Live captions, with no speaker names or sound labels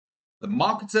The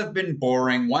markets have been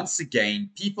boring once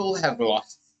again. People have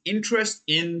lost interest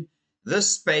in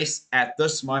this space at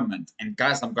this moment. And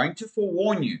guys, I'm going to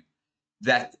forewarn you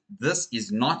that this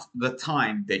is not the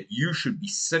time that you should be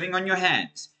sitting on your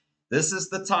hands. This is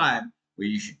the time where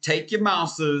you should take your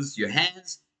mouses, your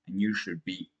hands, and you should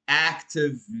be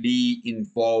actively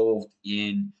involved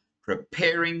in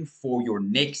preparing for your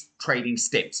next trading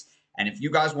steps. And if you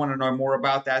guys want to know more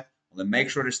about that, well, then make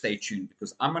sure to stay tuned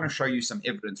because I'm going to show you some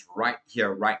evidence right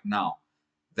here, right now,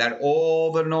 that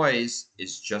all the noise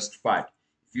is just FUD.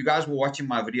 If you guys were watching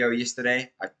my video yesterday,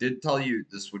 I did tell you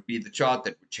this would be the chart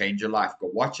that would change your life.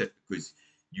 Go watch it because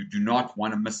you do not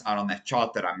want to miss out on that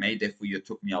chart that I made there for you. It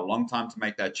took me a long time to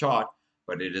make that chart,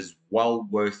 but it is well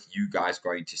worth you guys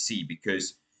going to see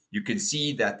because you can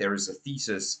see that there is a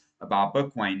thesis about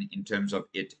Bitcoin in terms of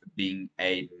it being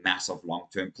a massive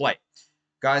long-term play.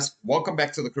 Guys, welcome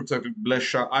back to the Crypto Bliss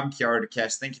Show. I'm Kiara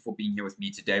DeCast. Thank you for being here with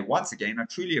me today. Once again, I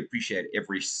truly appreciate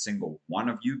every single one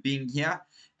of you being here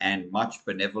and much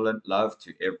benevolent love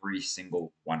to every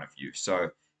single one of you.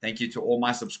 So thank you to all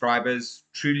my subscribers.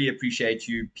 Truly appreciate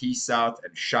you. Peace out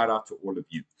and shout out to all of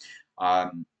you.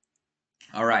 All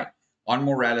right. On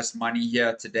Morales Money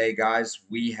here today, guys,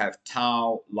 we have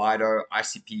Tau, Lido,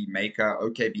 ICP, Maker,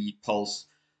 OKB, Pulse,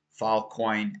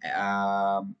 Filecoin,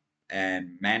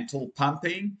 and Mantle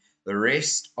pumping. The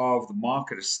rest of the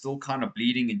market is still kind of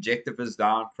bleeding. Injective is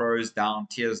down, Crows down,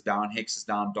 Tears down, Hex is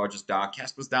down, Dodgers down,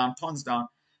 Casper's down, Tons down.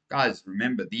 Guys,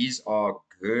 remember, these are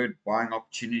good buying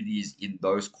opportunities in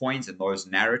those coins and those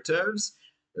narratives.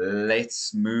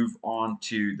 Let's move on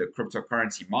to the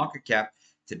cryptocurrency market cap.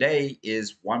 Today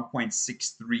is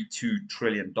 $1.632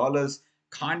 trillion,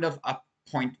 kind of up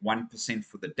 0.1%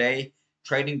 for the day.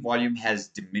 Trading volume has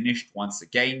diminished once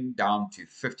again, down to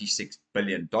 $56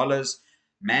 billion.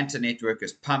 Manta Network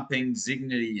is pumping,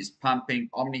 Zignity is pumping,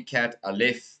 Omnicat,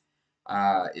 Aleph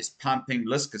is pumping,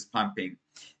 Lisk is pumping,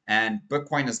 and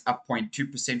Bitcoin is up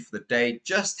 0.2% for the day,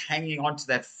 just hanging on to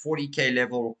that 40K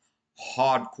level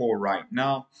hardcore right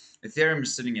now. Ethereum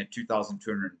is sitting at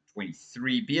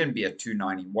 2,223, BNB at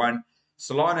 291,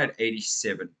 Solana at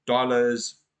 $87,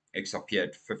 XRP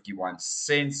at 51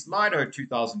 cents, Lido at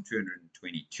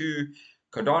 2,222,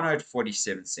 Cardano at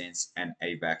 47 cents, and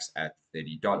AVAX at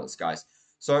 $30, guys.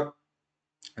 So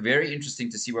very interesting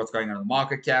to see what's going on in the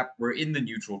market cap. We're in the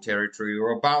neutral territory.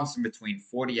 We're bouncing between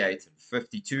 48 and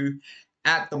 52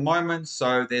 at the moment.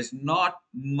 So there's not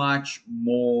much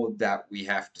more that we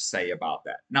have to say about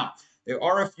that. Now, there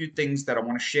are a few things that I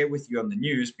want to share with you on the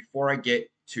news before I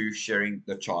get to sharing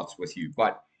the charts with you.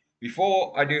 But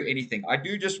before I do anything, I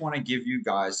do just want to give you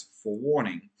guys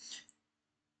forewarning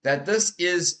that this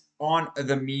is on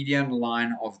the median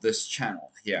line of this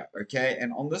channel here, okay?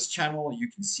 And on this channel, you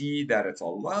can see that it's a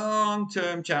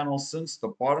long-term channel since the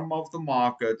bottom of the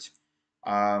market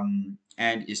and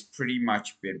is pretty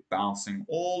much been bouncing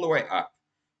all the way up.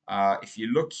 If you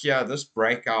look here, this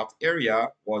breakout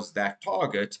area was that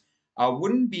target. I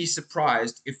wouldn't be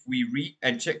surprised if we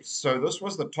and check. So this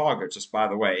was the target, just by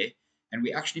the way, and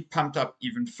we actually pumped up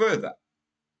even further.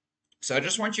 So I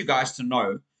just want you guys to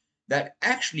know that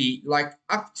actually like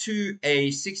up to a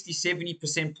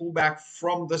 60-70% pullback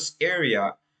from this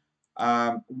area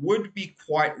would be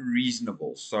quite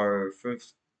reasonable. So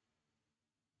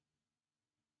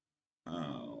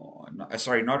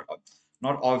sorry, not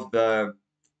of the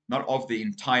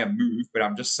entire move, but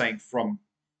I'm just saying from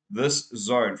this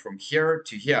zone from here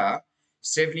to here,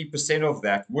 70% of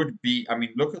that would be, I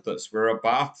mean, look at this, we're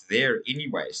about there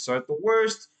anyway. So at the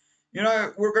worst, you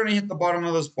know, we're going to hit the bottom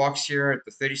of this box here at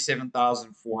the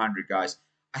 37,400, guys.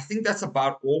 I think that's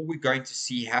about all we're going to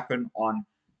see happen on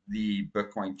the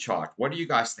Bitcoin chart. What do you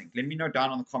guys think? Let me know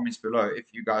down in the comments below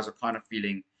if you guys are kind of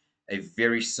feeling a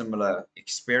very similar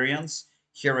experience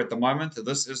here at the moment.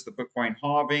 This is the Bitcoin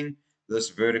halving, this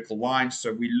vertical line.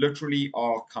 So we literally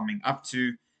are coming up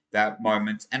to that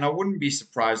moment. And I wouldn't be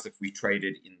surprised if we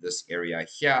traded in this area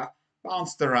here,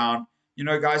 bounced around. You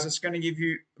know, guys, it's going to give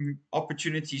you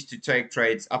opportunities to take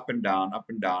trades up and down, up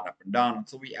and down, up and down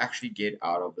until we actually get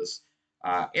out of this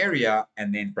area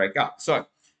and then break up. So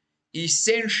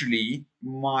essentially,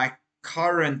 my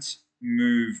current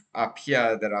move up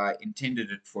here that I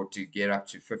intended it for to get up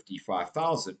to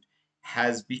 55,000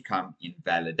 has become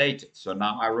invalidated. So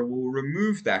now I will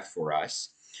remove that for us.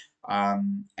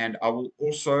 And I will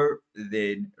also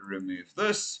then remove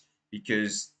this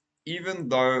because even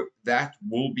though that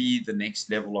will be the next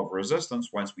level of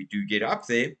resistance once we do get up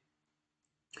there,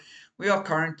 we are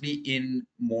currently in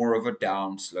more of a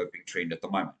down sloping trend at the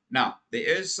moment. Now, there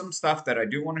is some stuff that I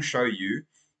do want to show you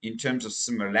in terms of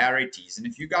similarities. And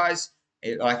if you guys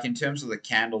like in terms of the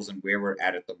candles and where we're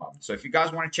at the moment. So if you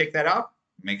guys want to check that out,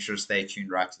 make sure to stay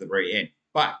tuned right to the very end.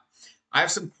 But I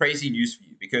have some crazy news for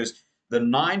you because the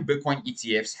 9 Bitcoin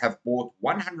ETFs have bought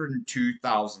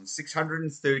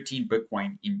 102,613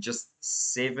 Bitcoin in just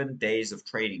 7 days of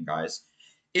trading, guys.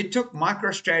 It took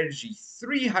MicroStrategy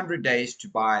 300 days to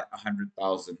buy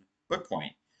 100,000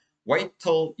 Bitcoin. Wait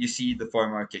till you see the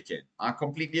FOMO kick in. I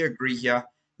completely agree here.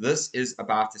 This is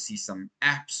about to see some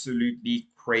absolutely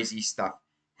crazy stuff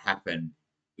happen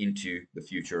into the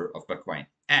future of Bitcoin.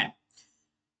 And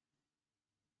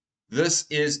this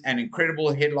is an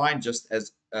incredible headline, just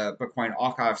as Bitcoin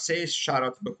Archive says. Shout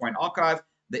out to Bitcoin Archive.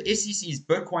 The SEC's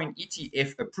Bitcoin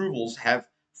ETF approvals have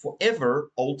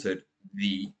forever altered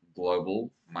the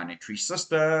global monetary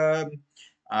system.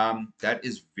 That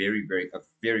is a very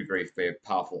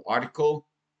powerful article.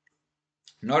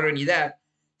 Not only that,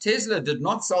 Tesla did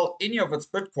not sell any of its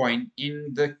Bitcoin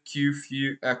in the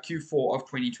Q4 of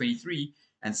 2023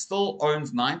 and still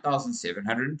owns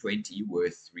 9,720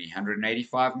 worth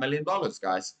 $385 million,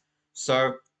 guys.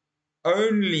 So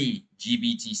only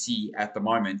GBTC at the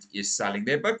moment is selling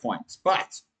their Bitcoins.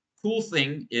 But cool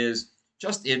thing is,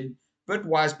 just in,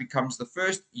 Bitwise becomes the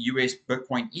first US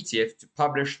Bitcoin ETF to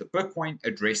publish the Bitcoin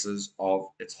addresses of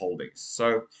its holdings.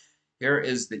 So here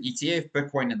is the ETF.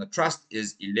 Bitcoin in the trust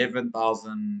is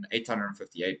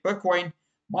 11,858 Bitcoin,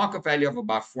 market value of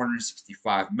about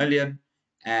 465 million,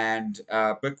 and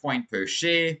Bitcoin per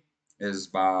share is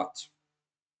about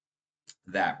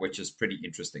that, which is pretty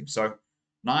interesting. So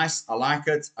nice, I like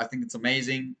it. I think it's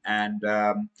amazing, and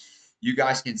you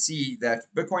guys can see that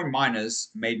Bitcoin miners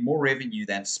made more revenue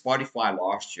than Spotify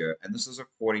last year, and this is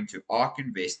according to ARK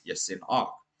Invest, yes, in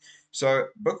ARK. So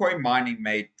Bitcoin mining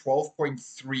made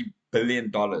 $12.3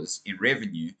 billion in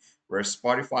revenue, whereas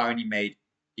Spotify only made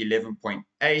 11.8,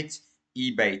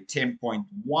 eBay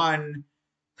 10.1,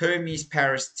 Hermes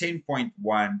Paris 10.1,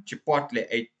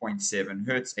 Chipotle 8.7,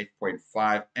 Hertz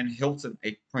 8.5, and Hilton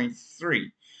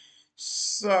 8.3.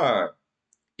 So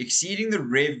exceeding the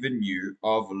revenue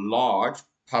of large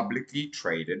publicly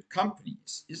traded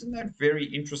companies. Isn't that very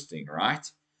interesting, right?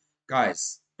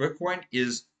 Guys, Bitcoin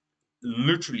is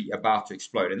literally about to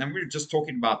explode. And then we were just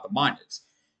talking about the miners.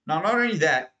 Now, not only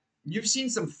that, you've seen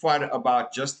some FUD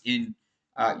about just in,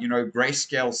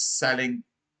 Grayscale selling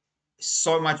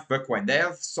so much Bitcoin. They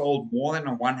have sold more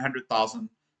than 100,000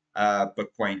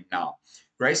 Bitcoin now.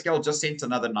 Grayscale just sent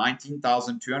another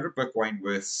 19,200 Bitcoin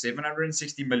worth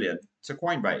 760 million to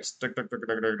Coinbase.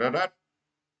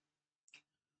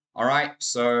 All right,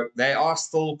 so they are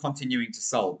still continuing to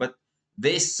sell, but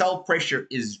their sell pressure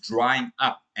is drying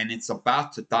up and it's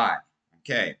about to die.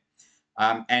 Okay.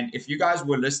 And if you guys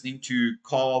were listening to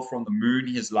Carl from the Moon,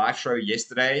 his live show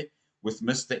yesterday with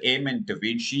Mr. M and Da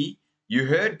Vinci, you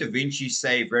heard Da Vinci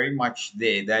say very much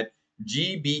there that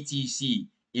GBTC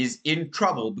is in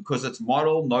trouble because its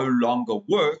model no longer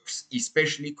works,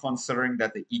 especially considering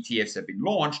that the ETFs have been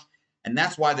launched. And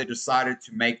that's why they decided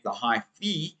to make the high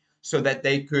fee so that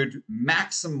they could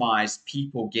maximize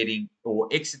people getting or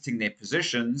exiting their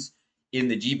positions in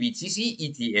the GBTC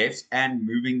ETFs and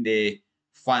moving their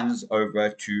funds over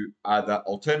to other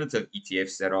alternative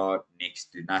ETFs that are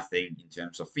next to nothing in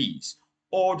terms of fees,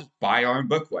 or just buy your own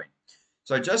Bitcoin.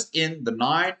 So just in the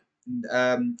 9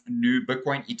 new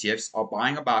Bitcoin ETFs are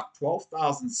buying about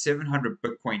 12,700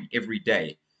 Bitcoin every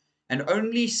day, and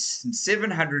only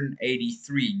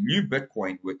 783 new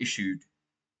Bitcoin were issued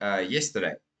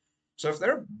yesterday. So if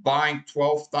they're buying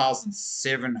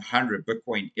 12,700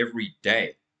 Bitcoin every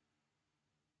day,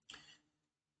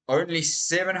 only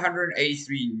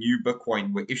 783 new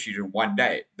Bitcoin were issued in one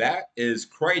day. That is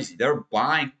crazy. They're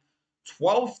buying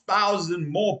 12,000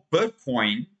 more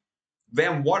Bitcoin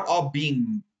than what are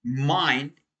being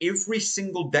mined every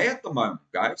single day at the moment,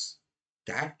 guys.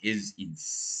 That is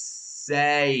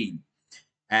insane.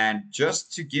 And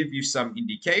just to give you some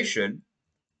indication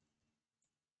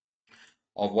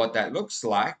of what that looks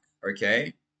like,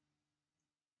 okay,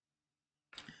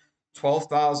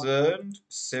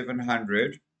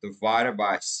 12,700 divided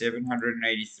by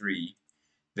 783,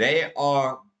 they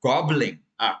are gobbling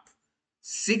up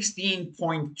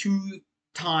 16.2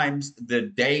 times the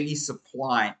daily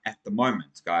supply at the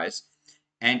moment, guys.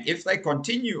 And if they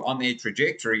continue on their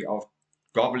trajectory of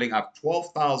gobbling up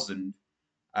 12,000,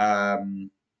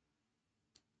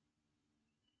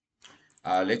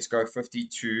 let's go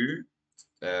 52.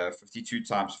 52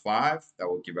 times 5, that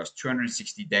will give us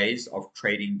 260 days of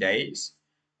trading days,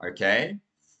 okay,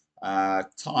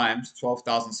 times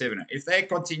 12,700. If they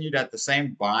continued at the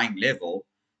same buying level,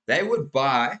 they would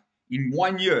buy in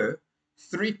 1 year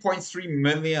 3.3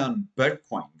 million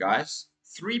Bitcoin, guys.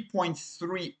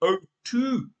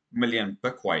 3.302 million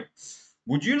Bitcoin.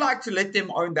 Would you like to let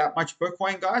them own that much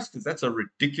Bitcoin, guys? Because that's a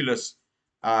ridiculous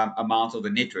amount of the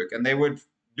network. And they would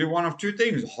do one of two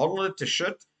things: hodl it to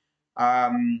shit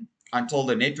until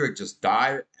the network just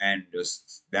died and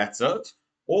just that's it.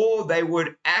 Or they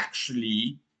would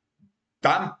actually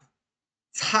dump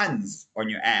tons on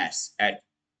your ass at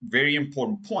very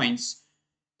important points,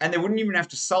 and they wouldn't even have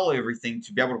to sell everything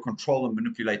to be able to control and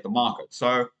manipulate the market.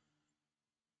 So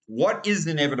what is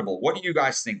inevitable? What do you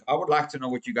guys think? I would like to know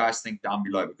what you guys think down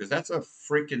below, because that's a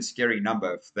freaking scary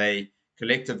number. If they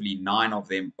collectively, 9 of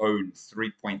them own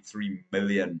 3.3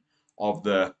 million of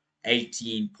the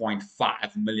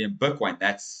 18.5 million Bitcoin.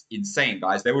 That's insane,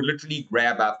 guys. They would literally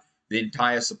grab up the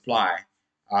entire supply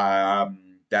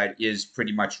that is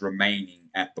pretty much remaining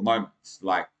at the moment.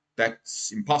 Like,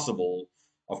 that's impossible,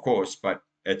 of course, but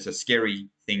it's a scary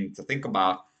thing to think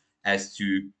about as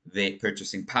to their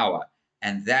purchasing power.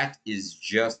 And that is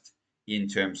just in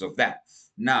terms of that.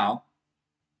 Now,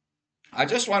 I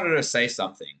just wanted to say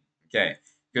something, okay?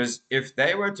 Because if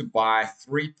they were to buy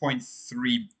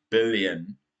 3.3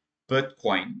 billion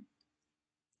Bitcoin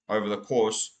over the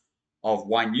course of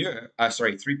 1 year,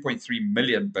 3.3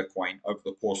 million Bitcoin over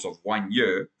the course of 1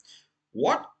 year,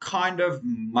 what kind of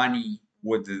money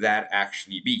would that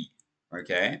actually be,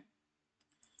 okay?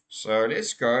 So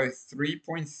let's go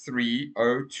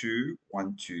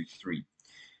 3.302123.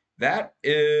 That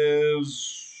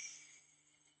is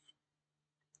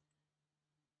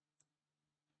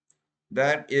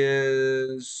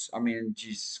I mean,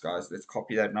 Jesus, guys, let's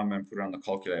copy that number and put it on the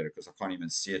calculator because I can't even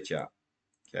see it here.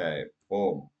 Okay,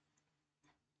 boom.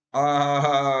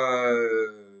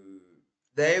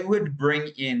 They would bring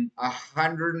in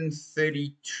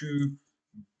 $132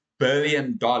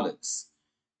 billion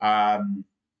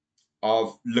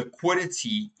of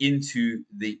liquidity into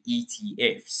the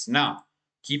ETFs. Now,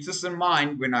 keep this in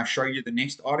mind when I show you the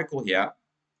next article here,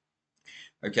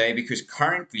 okay? Because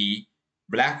currently,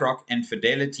 BlackRock and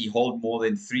Fidelity hold more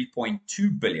than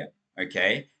 3.2 billion,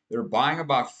 okay? They're buying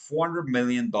about $400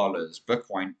 million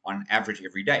Bitcoin on average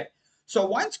every day. So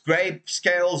once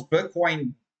Grayscale's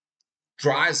Bitcoin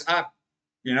dries up,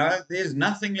 you know, there's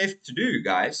nothing left to do,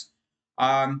 guys.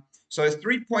 So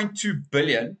 3.2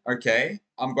 billion, okay,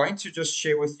 I'm going to just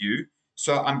share with you.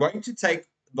 So I'm going to take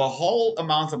the whole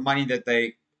amount of money that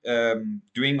they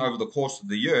doing over the course of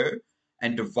the year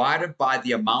and divide it by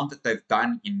the amount that they've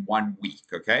done in 1 week,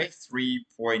 okay?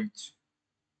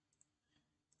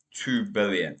 3.2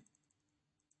 billion.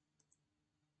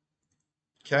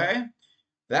 Okay?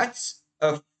 That's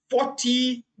a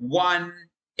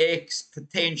 41x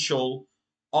potential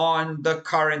on the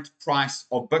current price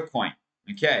of Bitcoin.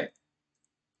 Okay.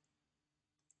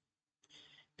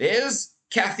 There's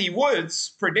Kathy Wood's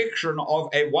prediction of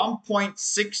a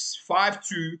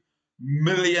 $1.652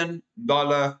 million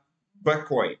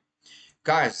Bitcoin.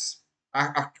 Guys,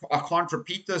 I can't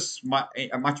repeat this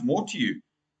much more to you.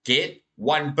 Get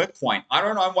one Bitcoin. I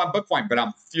don't own one Bitcoin, but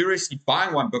I'm furiously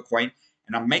buying one Bitcoin,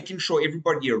 and I'm making sure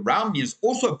everybody around me is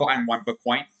also buying one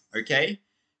Bitcoin, okay?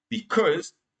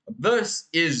 Because this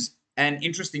is an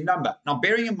interesting number. Now,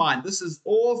 bearing in mind, this is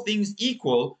all things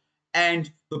equal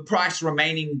and the price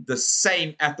remaining the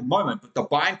same at the moment, but the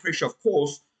buying pressure, of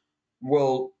course,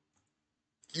 will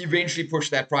eventually push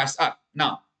that price up.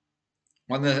 Now,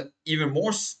 one of the even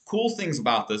more cool things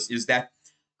about this is that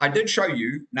I did show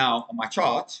you now on my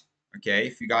chart, okay,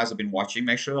 if you guys have been watching,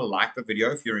 make sure to like the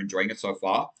video if you're enjoying it so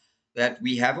far, that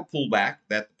we have a pullback,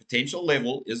 that the potential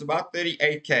level is about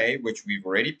 38K, which we've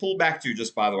already pulled back to,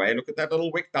 just by the way. Look at that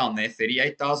little wick down there,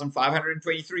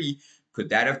 38,523. Could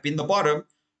that have been the bottom?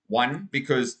 One,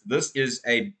 because this is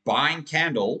a buying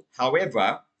candle.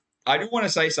 However, I do want to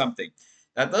say something,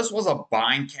 that this was a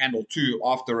buying candle too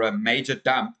after a major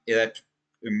dump that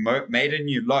made a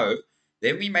new low.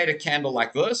 Then we made a candle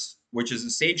like this, which is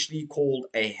essentially called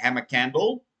a hammer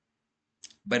candle,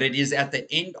 but it is at the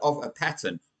end of a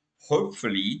pattern,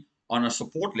 hopefully on a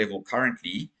support level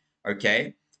currently,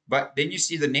 okay? But then you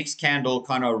see the next candle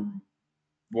kind of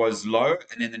was low,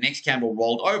 and then the next candle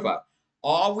rolled over.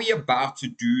 Are we about to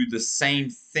do the same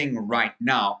thing right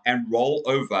now and roll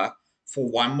over for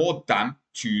one more dump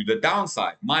to the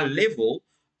downside? My level,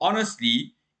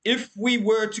 honestly, if we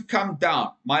were to come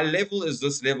down, my level is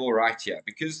this level right here,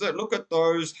 because look at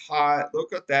those high,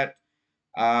 look at that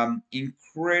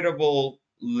incredible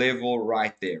level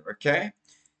right there, okay?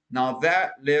 Now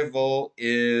that level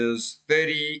is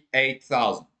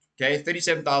 38,000, okay?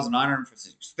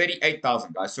 37,956,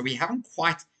 38,000, guys. So we haven't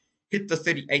quite hit the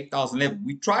 38,000 level.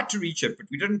 We tried to reach it, but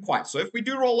we didn't quite. So if we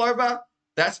do roll over,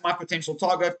 that's my potential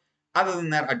target. Other than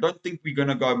that, I don't think we're going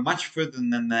to go much further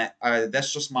than that.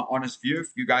 That's just my honest view. If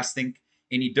you guys think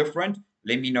any different,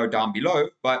 let me know down below.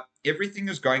 But everything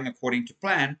is going according to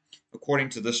plan, according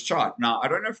to this chart. Now, I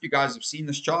don't know if you guys have seen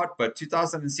this chart, but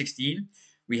 2016,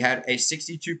 we had a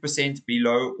 62%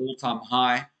 below all-time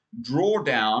high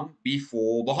drawdown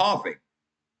before the halving.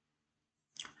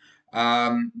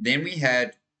 Then we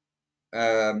had,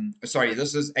 sorry,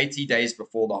 this is 80 days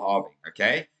before the halving,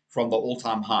 okay, from the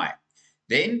all-time high.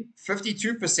 Then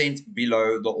 52%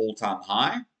 below the all-time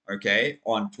high, okay,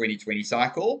 on 2020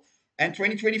 cycle. And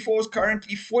 2024 is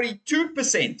currently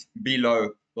 42%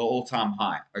 below the all-time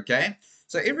high, okay?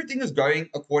 So everything is going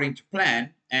according to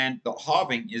plan, and the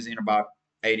halving is in about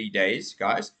 80 days,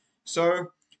 guys.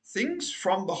 So things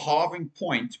from the halving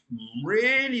point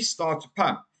really start to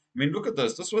pump. I mean, look at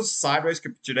this. This was sideways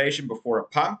capitulation before a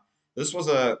pump. This was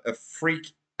a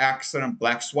freak accident,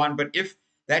 black swan. But if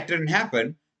that didn't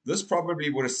happen, this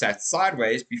probably would have sat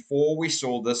sideways before we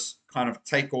saw this kind of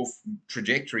takeoff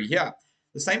trajectory here.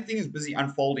 The same thing is busy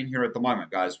unfolding here at the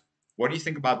moment, guys. What do you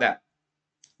think about that?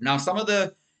 Now, some of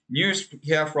the news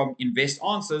here from Invest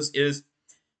Answers is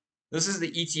this is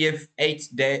the ETF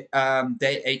day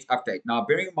 8 update. Now,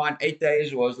 bearing in mind 8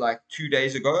 days was like 2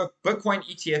 days ago. Bitcoin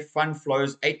ETF fund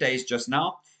flows 8 days just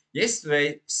now.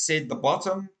 Yesterday said the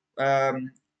bottom.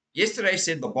 Yesterday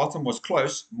said the bottom was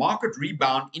close. Market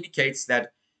rebound indicates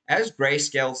that as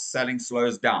Grayscale selling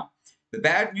slows down. The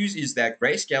bad news is that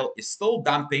Grayscale is still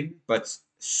dumping, but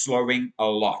slowing a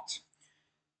lot.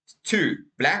 2.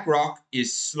 BlackRock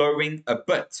is slowing a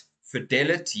bit.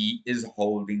 Fidelity is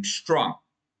holding strong.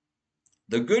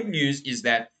 The good news is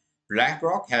that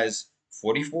BlackRock has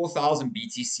 44,000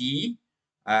 BTC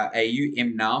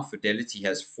AUM now. Fidelity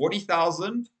has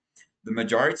 40,000. The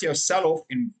majority of sell-off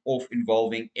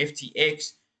involving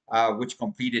FTX, which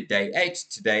completed day 8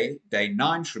 today. Day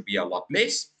 9 should be a lot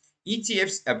less.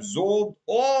 ETFs absorbed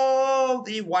all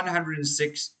the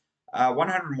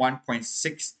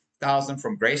 101.6 thousand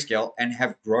from Grayscale and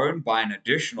have grown by an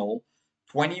additional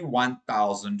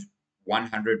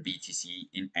 21,100 BTC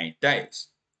in 8 days.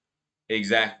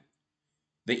 Exactly.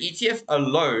 The ETF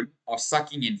alone are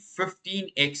sucking in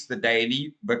 15x the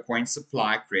daily Bitcoin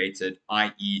supply created,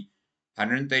 i.e.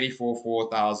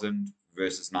 134,000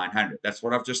 versus 900. That's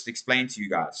what I've just explained to you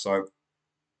guys. So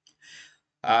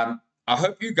I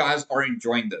hope you guys are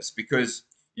enjoying this because,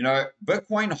 you know,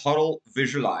 Bitcoin HODL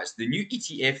visualized the new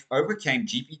ETF overcame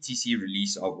GBTC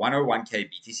release of 101k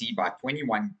BTC by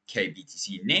 21k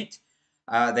BTC net.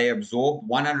 They absorbed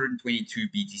 122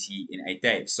 BTC in 8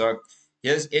 days. So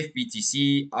here's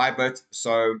FBTC, IBIT.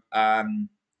 So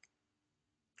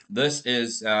this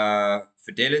is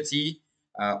Fidelity,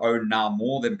 own now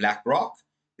more than BlackRock.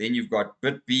 Then you've got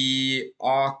BitB,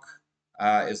 ARK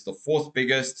is the 4th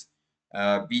biggest.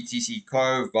 BTC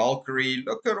Co, Valkyrie.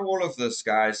 Look at all of this,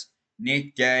 guys.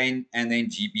 Net gain, and then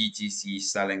GBTC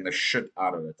selling the shit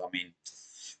out of it. I mean,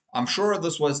 I'm sure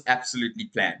this was absolutely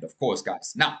planned, of course,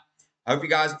 guys. Now, I hope you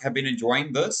guys have been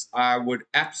enjoying this. I would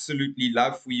absolutely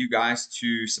love for you guys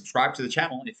to subscribe to the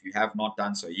channel if you have not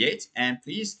done so yet. And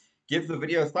please give the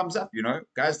video a thumbs up, you know.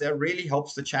 Guys, that really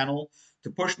helps the channel to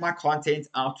push my content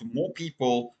out to more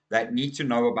people that need to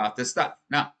know about this stuff.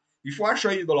 Now, before I show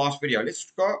you the last video,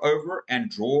 let's go over and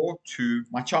draw to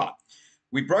my chart.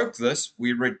 We broke this.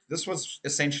 This was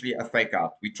essentially a fake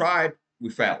out. We tried, we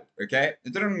failed, okay?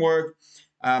 It didn't work,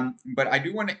 but I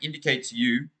do want to indicate to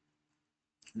you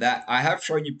that I have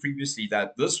shown you previously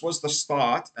that this was the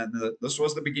start and this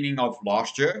was the beginning of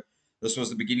last year. This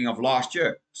was the beginning of last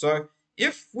year. So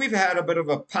if we've had a bit of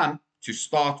a pump to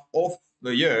start off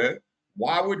the year,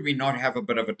 why would we not have a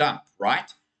bit of a dump,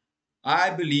 right?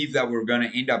 I believe that we're going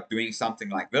to end up doing something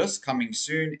like this coming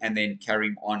soon and then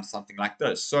carrying on something like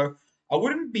this. So I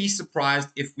wouldn't be surprised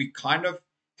if we kind of,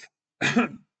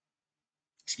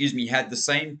 excuse me, had the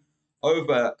same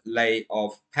overlay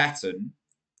of pattern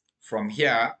from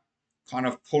here, kind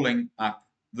of pulling up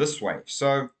this way.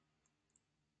 So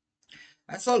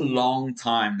that's a long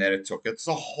time that it took. It's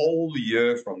a whole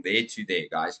year from there to there,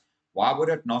 guys. Why would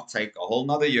it not take a whole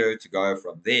nother year to go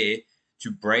from there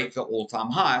to break the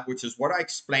all-time high, which is what I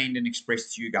explained and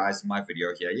expressed to you guys in my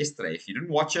video here yesterday. If you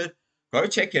didn't watch it, go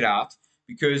check it out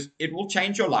because it will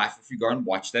change your life if you go and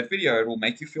watch that video. It will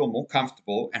make you feel more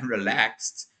comfortable and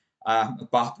relaxed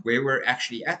about where we're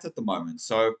actually at the moment.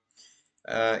 So,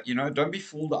 you know, don't be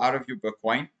fooled out of your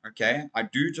Bitcoin, okay? I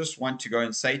do just want to go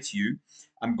and say to you,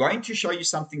 I'm going to show you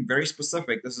something very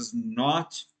specific. This is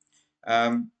not,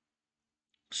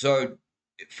 so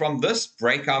from this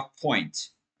breakout point,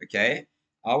 okay,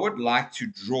 I would like to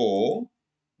draw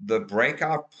the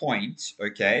breakout point,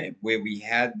 okay, where we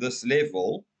had this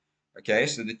level, okay,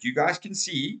 so that you guys can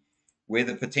see where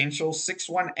the potential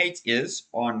 618 is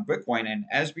on Bitcoin. And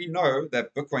as we know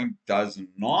that Bitcoin does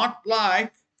not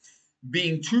like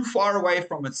being too far away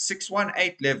from its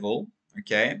 618 level,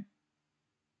 okay?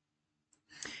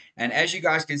 And as you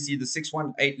guys can see, the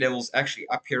 618 level is actually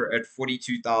up here at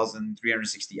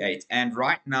 42,368. And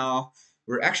right now,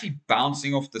 we're actually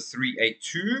bouncing off the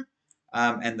 382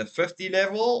 and the 50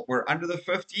 level. We're under the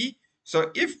 50.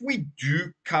 So if we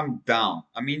do come down,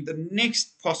 I mean, the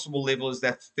next possible level is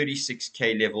that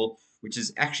 36K level, which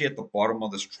is actually at the bottom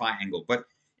of this triangle. But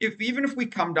even if we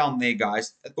come down there,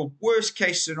 guys, at the worst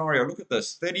case scenario, look at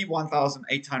this,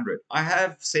 31,800. I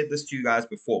have said this to you guys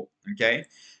before, okay?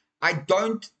 I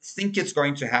don't think it's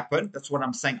going to happen. That's what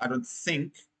I'm saying. I don't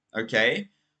think, okay?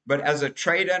 But as a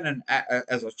trader and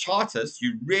as a chartist,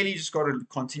 you really just got to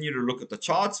continue to look at the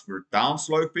charts. We're down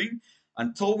sloping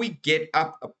until we get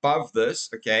up above this,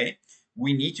 okay?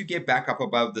 We need to get back up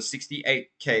above the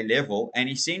 68K level. And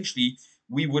essentially,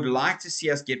 we would like to see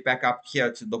us get back up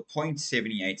here to the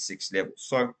 0.786 level.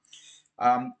 So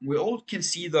we all can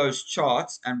see those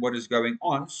charts and what is going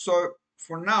on. So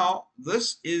for now,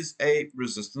 this is a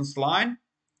resistance line.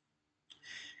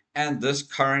 And this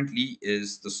currently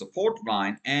is the support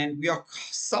line. And we are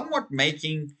somewhat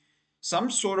making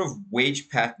some sort of wedge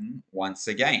pattern once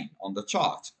again on the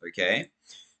chart, okay?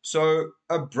 So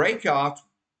a breakout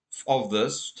of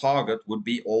this target would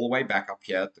be all the way back up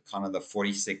here at the kind of the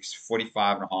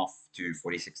 45.5 to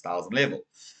 46,000 level.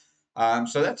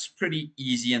 So that's pretty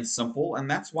easy and simple.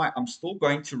 And that's why I'm still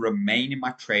going to remain in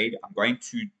my trade. I'm going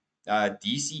to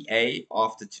DCA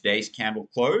after today's candle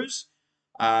close.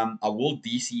 I will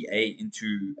DCA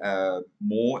into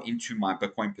more into my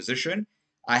Bitcoin position.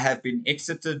 I have been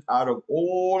exited out of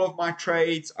all of my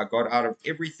trades. I got out of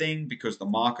everything because the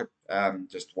market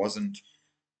just wasn't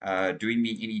doing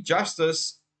me any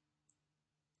justice,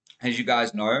 as you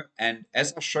guys know. And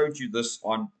as I showed you this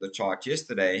on the chart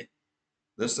yesterday,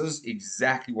 this is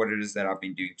exactly what it is that I've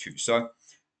been doing too. So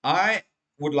I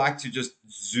would like to just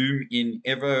zoom in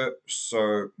ever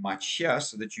so much here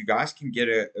so that you guys can get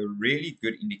a really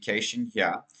good indication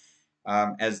here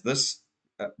as this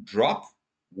drop,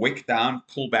 wick down,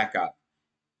 pull back up,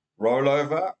 roll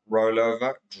over,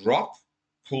 drop,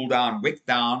 pull down, wick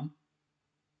down,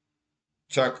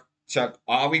 chuck.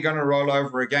 Are we going to roll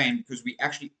over again? Because we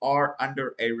actually are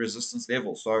under a resistance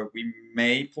level. So we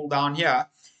may pull down here.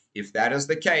 If that is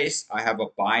the case, I have a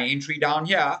buy entry down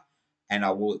here. And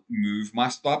I will move my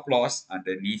stop loss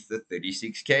underneath the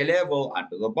 36K level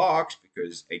under the box,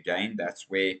 because again, that's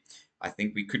where I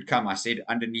think we could come. I said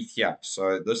underneath here.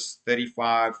 So this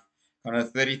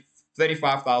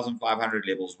 35,500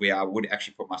 levels where I would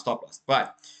actually put my stop loss.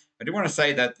 But I do want to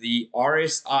say that the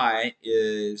RSI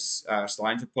is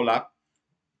starting to pull up.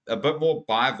 A bit more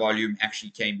buy volume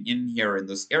actually came in here in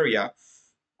this area.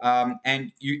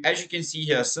 And as you can see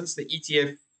here, since the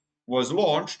ETF was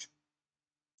launched,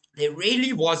 there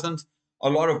really wasn't a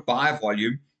lot of buy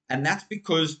volume, and that's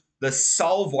because the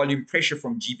sell volume pressure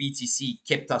from GBTC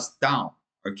kept us down,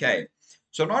 okay?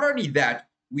 So not only that,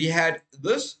 we had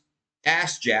this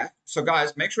ass jack. So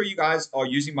guys, make sure you guys are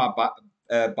using my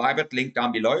Bybit link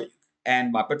down below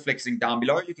and my Bitflex link down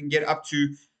below. You can get up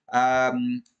to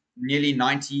nearly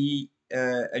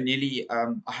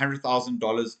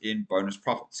 $100,000 in bonus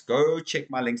profits. Go check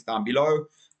my links down below.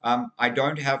 I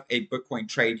don't have a Bitcoin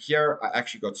trade here. I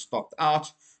actually got stopped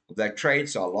out of that trade,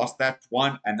 so I lost that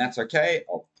one, and that's okay.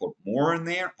 I'll put more in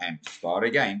there and start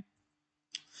again.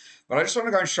 But I just want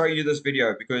to go and show you this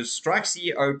video because Strike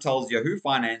CEO tells Yahoo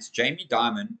Finance Jamie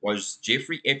Dimon was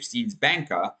Jeffrey Epstein's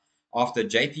banker after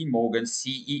JP Morgan's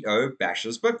CEO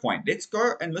bashes Bitcoin. Let's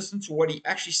go and listen to what he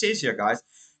actually says here, guys,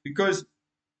 because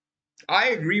I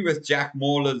agree with Jack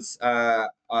Mallers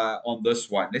on this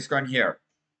one. Let's go and hear.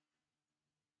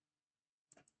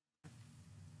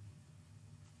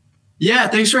 Yeah,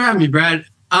 thanks for having me, Brad.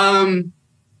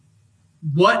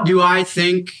 What do I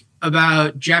think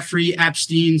about Jeffrey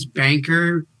Epstein's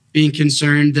banker being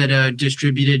concerned that a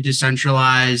distributed,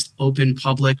 decentralized, open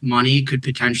public money could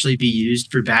potentially be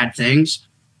used for bad things,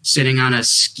 sitting on a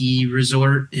ski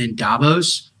resort in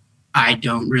Davos? I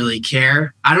don't really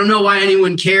care. I don't know why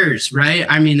anyone cares, right?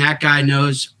 I mean, that guy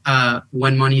knows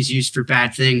when money's used for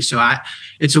bad things. So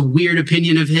it's a weird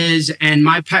opinion of his. And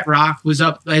my pet rock was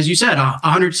up, as you said,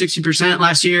 160%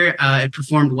 last year. It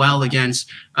performed well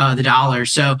against the dollar.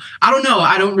 So I don't know.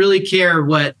 I don't really care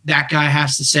what that guy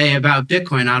has to say about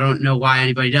Bitcoin. I don't know why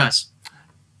anybody does.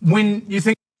 When you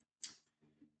think.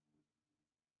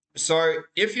 So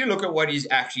if you look at what he's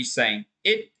actually saying,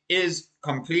 it is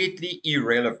completely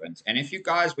irrelevant. And if you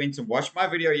guys went and watched my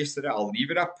video yesterday, I'll leave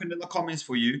it up pinned in the comments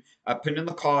for you, pinned in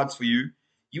the cards for you.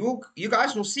 you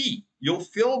guys will see. You'll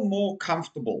feel more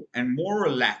comfortable and more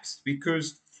relaxed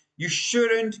because you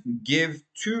shouldn't give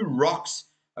two rocks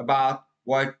about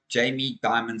what Jamie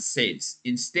Dimon says.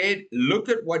 Instead, look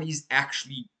at what he's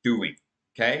actually doing,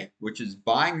 okay? Which is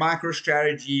buying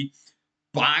MicroStrategy,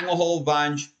 buying a whole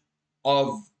bunch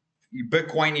of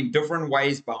Bitcoin in different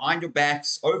ways behind your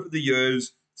backs over the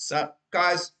years. So,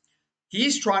 guys,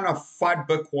 he's trying to FUD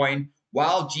Bitcoin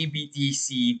while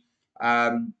GBTC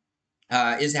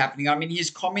is happening. I mean, his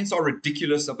comments are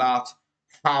ridiculous about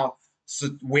how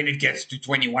when it gets to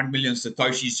 21 million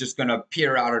Satoshi's just going to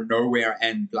appear out of nowhere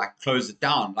and like close it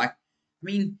down. Like, I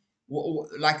mean,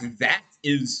 like that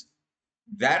is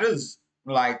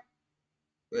like,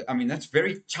 I mean, that's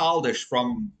very childish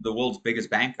from the world's biggest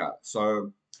banker.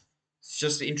 So it's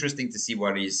just interesting to see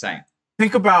what he's saying.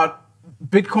 Think about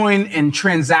Bitcoin and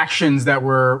transactions that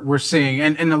we're seeing.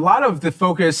 And a lot of the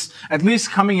focus, at least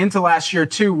coming into last year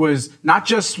too, was not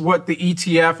just what the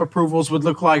ETF approvals would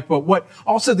look like, but what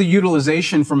also the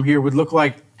utilization from here would look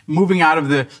like moving out of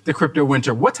the crypto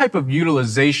winter. What type of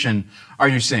utilization are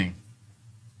you seeing?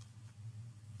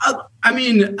 I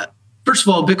mean, first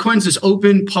of all, Bitcoin's this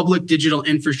open public digital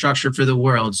infrastructure for the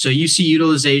world. So you see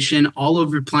utilization all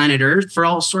over planet Earth for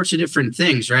all sorts of different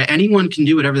things, right? Anyone can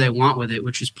do whatever they want with it,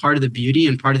 which is part of the beauty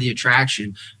and part of the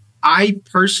attraction. I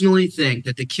personally think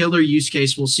that the killer use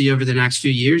case we'll see over the next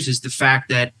few years is the fact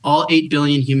that all 8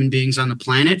 billion human beings on the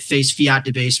planet face fiat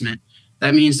debasement.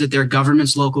 That means that their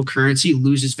government's local currency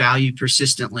loses value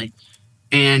persistently.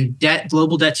 And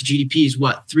global debt to GDP is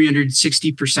what,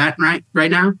 360%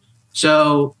 right now?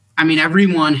 So I mean,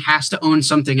 everyone has to own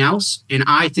something else. And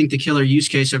I think the killer use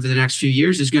case over the next few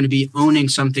years is going to be owning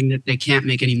something that they can't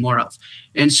make any more of.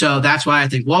 And so that's why I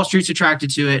think Wall Street's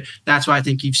attracted to it. That's why I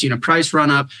think you've seen a price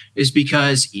run up, is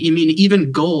because, I mean,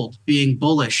 even gold being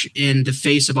bullish in the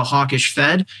face of a hawkish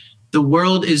Fed, the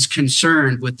world is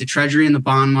concerned with the treasury and the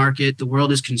bond market. The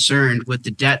world is concerned with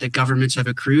the debt that governments have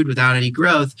accrued without any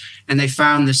growth. And they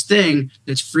found this thing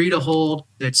that's free to hold,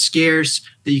 that's scarce,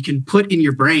 that you can put in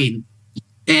your brain.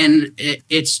 And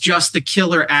it's just the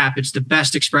killer app. It's the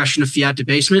best expression of fiat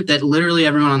debasement that literally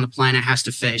everyone on the planet has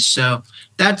to face. So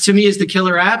that to me is the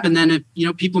killer app. And then,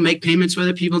 people make payments with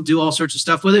it. People do all sorts of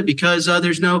stuff with it because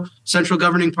there's no central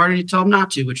governing party to tell them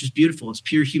not to, which is beautiful. It's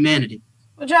pure humanity.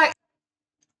 Well, Jack.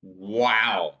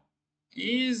 Wow.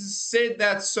 He's said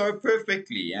that so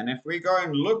perfectly. And if we go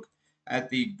and look at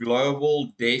the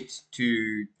global debt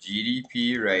to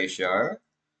GDP ratio,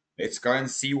 let's go and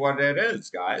see what it is,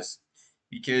 guys.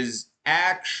 Because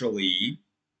actually,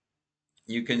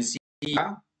 you can see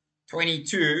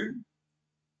 22,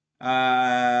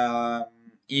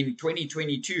 in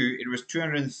 2022, it was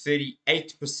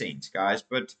 238%, guys.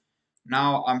 But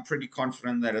now I'm pretty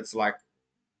confident that it's like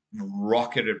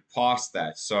rocketed past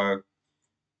that. So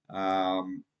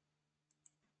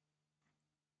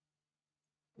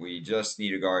we just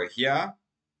need to go here.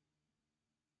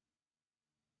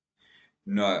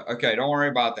 No, okay, don't worry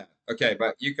about that. Okay,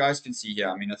 but you guys can see here,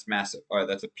 I mean, it's massive. Oh,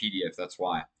 that's a PDF, that's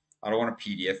why. I don't want a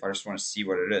PDF, I just want to see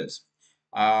what it is.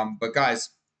 But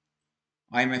guys,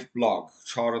 IMF blog,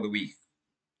 chart of the week.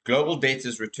 Global debt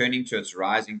is returning to its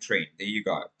rising trend. There you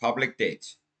go. Public debt,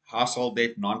 household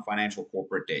debt, non-financial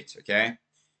corporate debt, okay?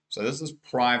 So this is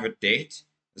private debt.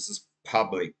 This is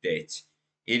public debt.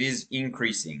 It is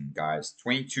increasing, guys.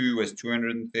 22 was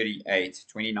 238.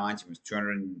 2019 was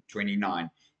 229.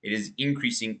 It is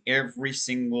increasing every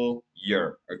single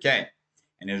year, okay?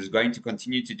 And it is going to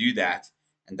continue to do that.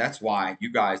 And that's why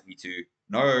you guys need to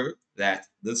know that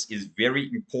this is very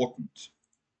important.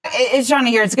 It's Johnny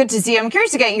here. It's good to see you. I'm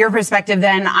curious to get your perspective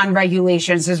then on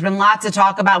regulations. There's been lots of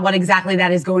talk about what exactly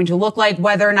that is going to look like,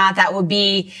 whether or not that would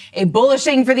be a bullish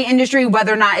thing for the industry,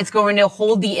 whether or not it's going to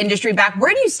hold the industry back.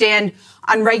 Where do you stand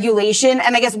on regulation?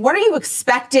 And I guess, what are you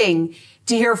expecting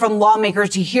to hear from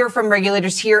lawmakers, to hear from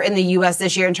regulators here in the U.S.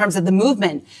 this year in terms of the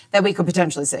movement that we could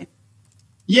potentially see?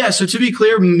 Yeah, so to be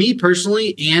clear, me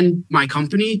personally and my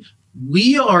company,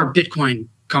 we are a Bitcoin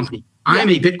company. I'm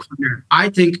a Bitcoiner. I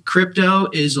think crypto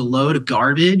is a load of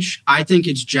garbage. I think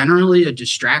it's generally a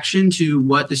distraction to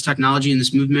what this technology and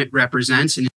this movement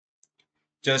represents. And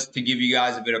just to give you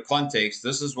guys a bit of context,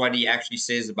 this is what he actually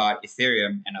says about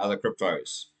Ethereum and other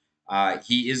cryptos.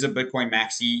 He is a Bitcoin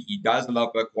maxi. He does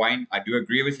love Bitcoin. I do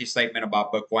agree with his statement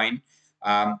about Bitcoin.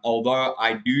 Although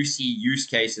I do see use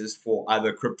cases for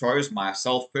other cryptos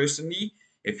myself personally.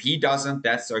 If he doesn't,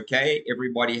 that's okay.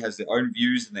 Everybody has their own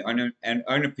views and their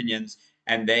own opinions,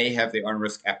 and they have their own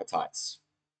risk appetites.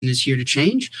 Is here to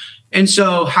change. And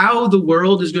so how the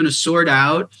world is going to sort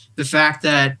out the fact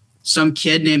that some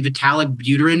kid named Vitalik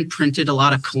Buterin printed a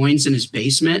lot of coins in his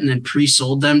basement and then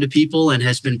pre-sold them to people and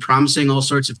has been promising all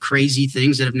sorts of crazy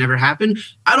things that have never happened.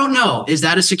 I don't know. Is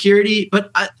that a security?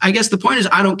 But I guess the point is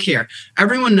I don't care.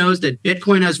 Everyone knows that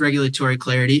Bitcoin has regulatory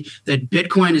clarity, that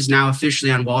Bitcoin is now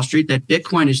officially on Wall Street, that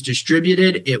Bitcoin is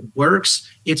distributed, it works,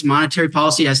 its monetary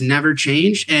policy has never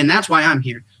changed, and that's why I'm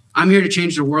here. I'm here to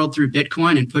change the world through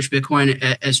Bitcoin and push Bitcoin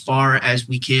as far as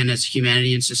we can as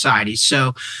humanity and society.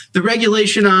 So the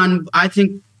regulation on, I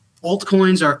think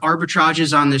altcoins are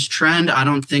arbitrages on this trend. I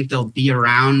don't think they'll be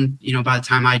around, by the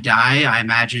time I die. I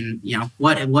imagine,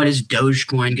 what is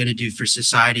Dogecoin going to do for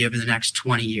society over the next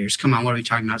 20 years? Come on, what are we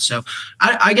talking about? So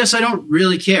I guess I don't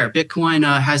really care. Bitcoin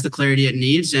has the clarity it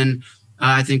needs. And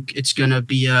I think it's going to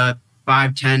be a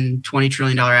 $5, $10, $20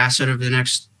 trillion asset over the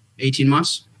next 18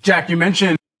 months. Jack, you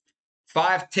mentioned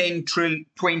 5, 10,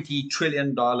 $20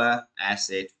 trillion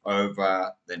asset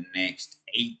over the next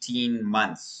 18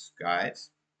 months, guys.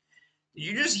 Did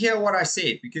you just hear what I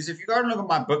said? Because if you go and look at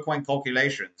my Bitcoin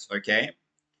calculations, okay,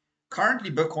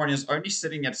 currently Bitcoin is only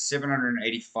sitting at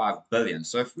 785 billion.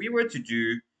 So if we were to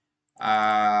do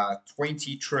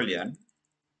 20 trillion,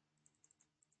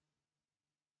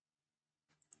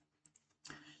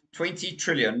 20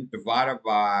 trillion divided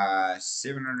by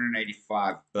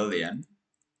 785 billion,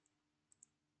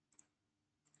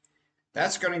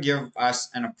 that's going to give us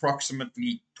an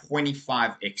approximately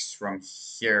 25x from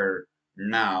here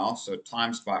now. So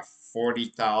times by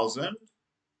 40,000.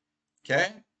 Okay.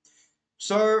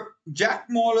 So Jack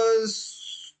Mallers,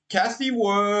 Kathy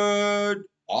Wood,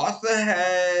 Arthur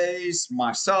Hayes,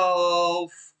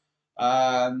 myself,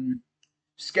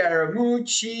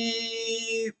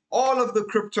 Scaramucci, all of the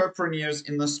cryptopreneurs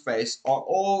in the space are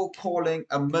all calling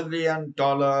 $1 million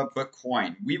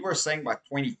Bitcoin. We were saying by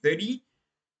 2030.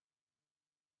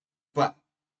 But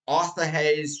Arthur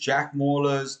Hayes, Jack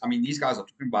Mallers, I mean, these guys are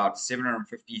talking about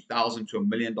 750,000 to $1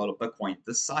 million Bitcoin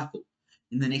this cycle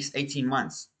in the next 18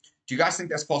 months. Do you guys think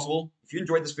that's possible? If you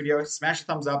enjoyed this video, smash a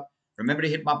thumbs up. Remember to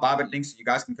hit my Bybit link so you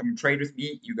guys can come and trade with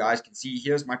me. You guys can see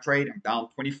here's my trade. I'm down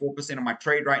 24% of my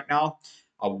trade right now.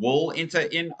 I will enter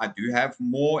in. I do have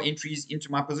more entries into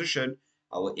my position.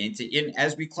 I will enter in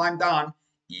as we climb down.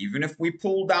 Even if we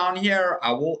pull down here,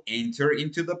 I will enter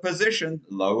into the position,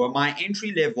 lower my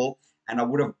entry level, and I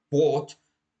would have bought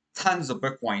tons of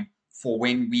Bitcoin for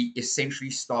when we essentially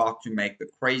start to make the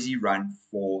crazy run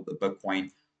for the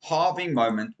Bitcoin halving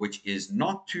moment, which is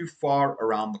not too far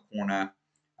around the corner,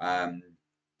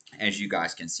 as you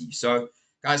guys can see. So,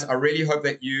 guys, I really hope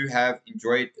that you have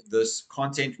enjoyed this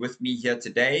content with me here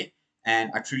today,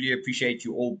 and I truly appreciate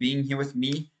you all being here with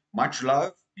me. Much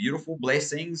love. Beautiful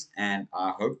blessings, and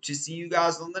I hope to see you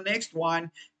guys on the next one,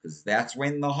 because that's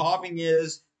when the halving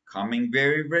is coming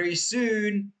very, very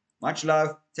soon. Much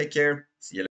love. Take care.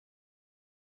 See you later.